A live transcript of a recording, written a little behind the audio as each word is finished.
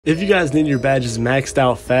If you guys need your badges maxed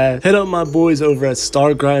out fast, hit up my boys over at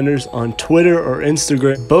Star Grinders on Twitter or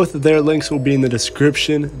Instagram. Both of their links will be in the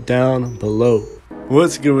description down below.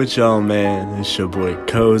 What's good with y'all, man? It's your boy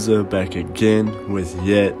Koza back again with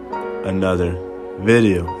yet another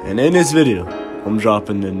video. And in this video, I'm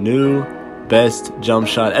dropping the new best jump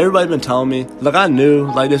shot. Everybody been telling me, like, I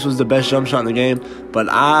knew like this was the best jump shot in the game, but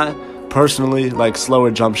I personally like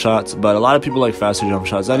slower jump shots, but a lot of people like faster jump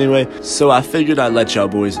shots anyway, so I figured I'd let y'all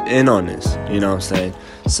boys in on this, you know what I'm saying?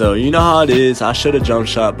 So you know how it is, I should have jump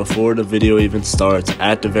shot before the video even starts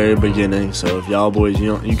at the very beginning. So if y'all boys,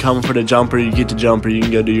 you coming for the jumper, you get the jumper, you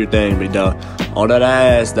can go do your thing, big dog. All that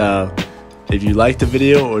I ask, dog, if you like the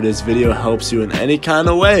video or this video helps you in any kind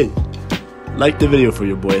of way, like the video for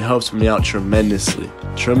your boy. It helps me out tremendously,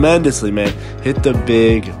 man. Hit the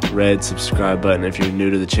big red subscribe button if you're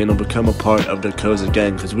new to the channel. Become a part of the Koza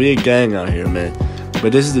gang, because we a gang out here, man.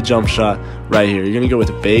 But this is the jump shot right here. You're gonna go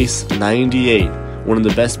with base 98, one of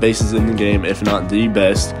the best bases in the game, if not the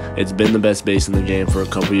best. It's been the best base in the game for a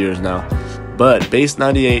couple years now. But base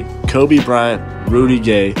 98, Kobe Bryant, Rudy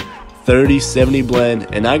Gay, 30-70 blend,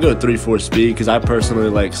 and I go 3/4 speed because I personally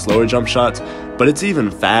like slower jump shots, but it's even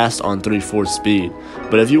fast on 3/4 speed.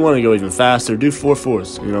 But if you want to go even faster, do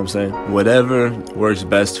 4/4s, you know what I'm saying? Whatever works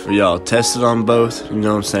best for y'all. Test it on both, you know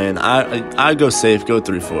what I'm saying? I go safe, go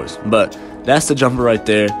 3/4s, but that's the jumper right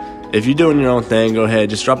there. If you're doing your own thing, go ahead,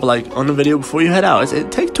 just drop a like on the video before you head out. It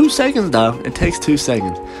takes 2 seconds, dog. It takes 2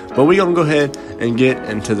 seconds. But we gonna go ahead and get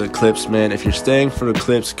into the clips, man. If you're staying for the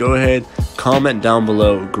clips, go ahead, comment down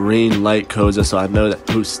below green light Koza so I know that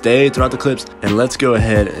who stayed throughout the clips, and let's go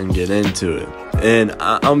ahead and get into it. And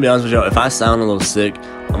I'm gonna be honest with y'all, if I sound a little sick,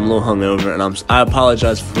 I'm a little hungover, and I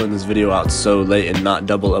apologize for putting this video out so late and not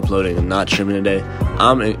double uploading and not trimming today.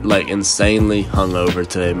 I'm like insanely hungover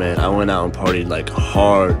today, man. I went out and partied like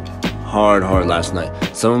hard last night.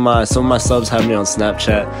 Some of my subs have me on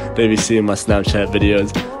Snapchat. They be seeing my Snapchat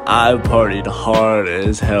videos. I partied hard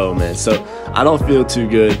as hell, man. So I don't feel too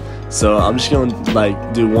good. So I'm just gonna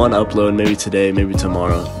like do one upload, maybe today, maybe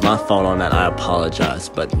tomorrow. My fault on that, I apologize.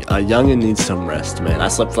 But a youngin' needs some rest, man. I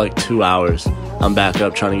slept for like 2 hours. I'm back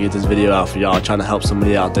up trying to get this video out for y'all, trying to help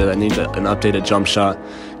somebody out there that needs an updated jump shot.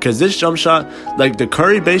 Cause this jump shot, like the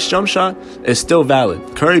Curry base jump shot, is still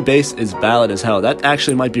valid. Curry base is valid as hell. That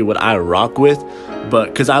actually might be what I rock with,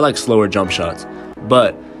 but cause I like slower jump shots.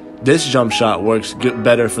 But this jump shot works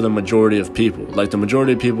better for the majority of people. Like the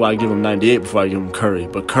majority of people, I give them 98 before I give them Curry.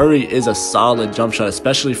 But Curry is a solid jump shot,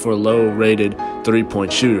 especially for low-rated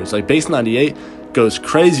three-point shooters. Like base 98 goes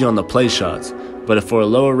crazy on the play shots. But if for a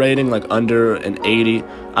lower rating, like under an 80,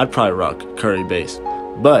 I'd probably rock Curry base.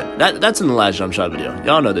 But that's in the last jump shot video.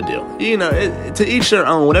 Y'all know the deal. You know, to each their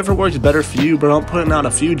own. Whatever works better for you, bro. I'm putting out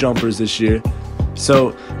a few jumpers this year.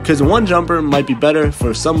 So, because one jumper might be better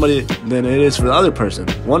for somebody than it is for the other person.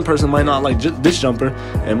 One person might not like this jumper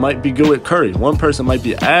and might be good with Curry. One person might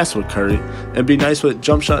be ass with Curry and be nice with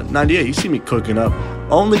jump shot 98. You see me cooking up.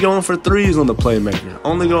 Only going for threes on the playmaker.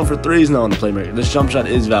 Only going for threes now on the playmaker. This jump shot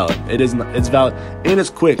is valid. It's valid and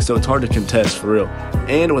it's quick, so it's hard to contest for real.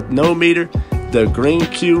 And with no meter, the green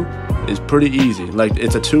cue is pretty easy. Like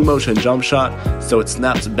it's a 2-motion jump shot, so it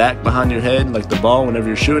snaps back behind your head like the ball whenever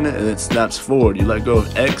you're shooting it, and it snaps forward. You let go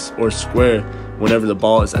of X or square whenever the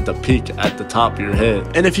ball is at the peak at the top of your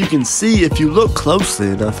head. And if you can see, if you look closely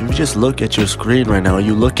enough, if you just look at your screen right now,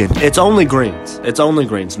 you looking, it's only greens. It's only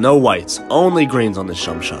greens, no whites. Only greens on this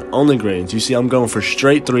jump shot. Only greens. You see, I'm going for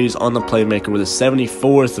straight threes on the playmaker with a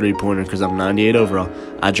 74 3-pointer because I'm 98 overall.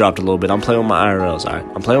 I dropped a little bit. I'm playing with my IRLs, all right?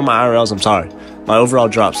 I'm playing with my IRLs. I'm sorry. My overall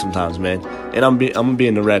drops sometimes, man. And I'm gonna be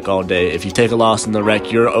in the wreck all day. If you take a loss in the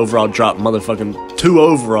wreck, your overall drop motherfucking 2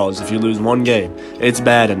 overalls if you lose one game. It's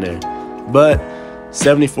bad in there. But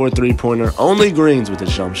 74 3-pointer, only greens with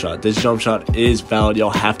this jump shot. This jump shot is valid. Y'all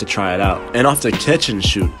have to try it out. And off the catch and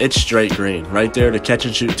shoot, it's straight green. Right there, the catch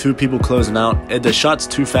and shoot, 2 people closing out. And the shot's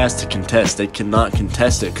too fast to contest. They cannot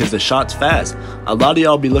contest it because the shot's fast. A lot of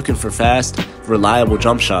y'all be looking for fast, reliable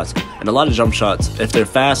jump shots. And a lot of jump shots, if they're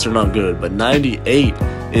fast, are not good. But 98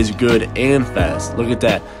 is good and fast. Look at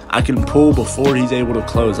that. I can pull before he's able to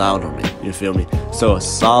close out on me. You feel me? So a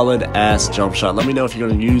solid ass jump shot. Let me know if you're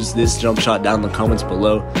gonna use this jump shot down in the comments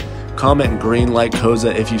below. Comment green light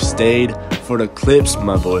Koza if you stayed for the clips,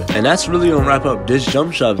 my boy. And that's really gonna wrap up this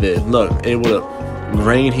jump shot vid. Look, able to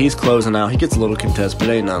rain, he's closing out. He gets a little contest, but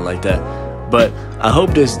it ain't nothing like that. But I hope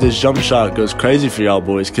this jump shot goes crazy for y'all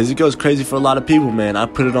boys, because it goes crazy for a lot of people, man. I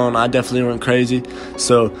put it on. I definitely went crazy.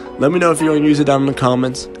 So let me know if you're going to use it down in the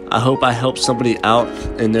comments. I hope I helped somebody out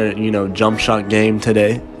in their, jump shot game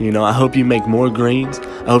today. I hope you make more greens.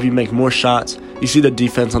 I hope you make more shots. You see the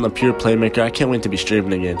defense on the pure playmaker. I can't wait to be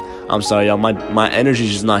streaming again. I'm sorry, y'all. My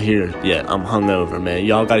energy's just not here yet. I'm hungover, man.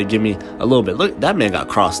 Y'all got to give me a little bit. Look, that man got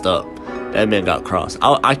crossed up. That man got crossed.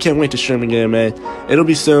 I can't wait to stream again, man. It'll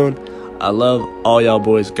be soon. I love all y'all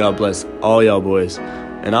boys. God bless all y'all boys.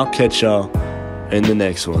 And I'll catch y'all in the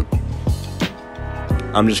next one.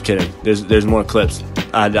 I'm just kidding. There's more clips.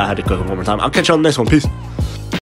 I had to cook it one more time. I'll catch y'all in the next one. Peace.